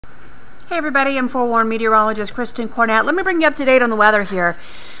Hey everybody, I'm forewarned meteorologist Kristen Cornett. Let me bring you up to date on the weather here.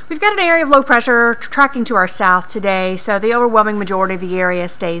 We've got an area of low pressure tracking to our south today, so the overwhelming majority of the area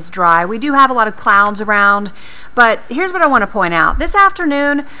stays dry. We do have a lot of clouds around, but here's what I want to point out. This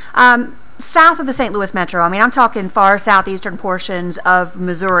afternoon, south of the St. Louis metro, I'm talking far southeastern portions of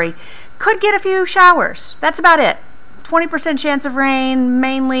Missouri, could get a few showers. That's about it. 20% chance of rain,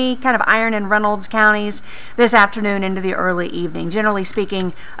 mainly kind of Iron and Reynolds counties this afternoon into the early evening. Generally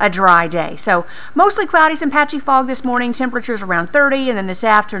speaking, a dry day. So mostly cloudy, some patchy fog this morning, temperatures around 30, and then this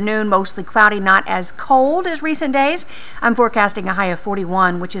afternoon mostly cloudy, not as cold as recent days. I'm forecasting a high of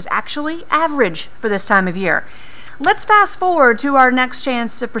 41, which is actually average for this time of year. Let's fast forward to our next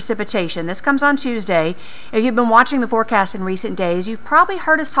chance of precipitation. This comes on Tuesday. If you've been watching the forecast in recent days, you've probably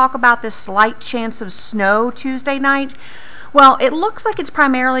heard us talk about this slight chance of snow Tuesday night. Well, it looks like it's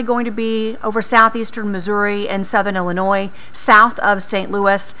primarily going to be over southeastern Missouri and southern Illinois, south of St.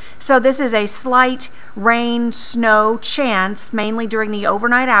 Louis. So this is a slight rain, snow chance, mainly during the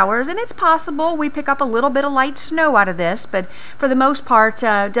overnight hours, and it's possible we pick up a little bit of light snow out of this, but for the most part,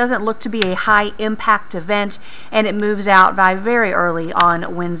 doesn't look to be a high impact event, and it moves out by very early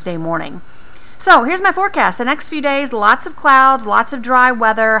on Wednesday morning. So here's my forecast. The next few days, lots of clouds, lots of dry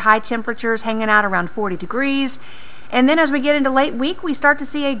weather, high temperatures hanging out around 40 degrees. And then as we get into late week, we start to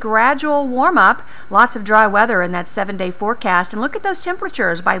see a gradual warm up, lots of dry weather in that 7-day forecast. And look at those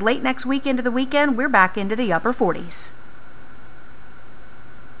temperatures. By late next week into the weekend, we're back into the upper 40s.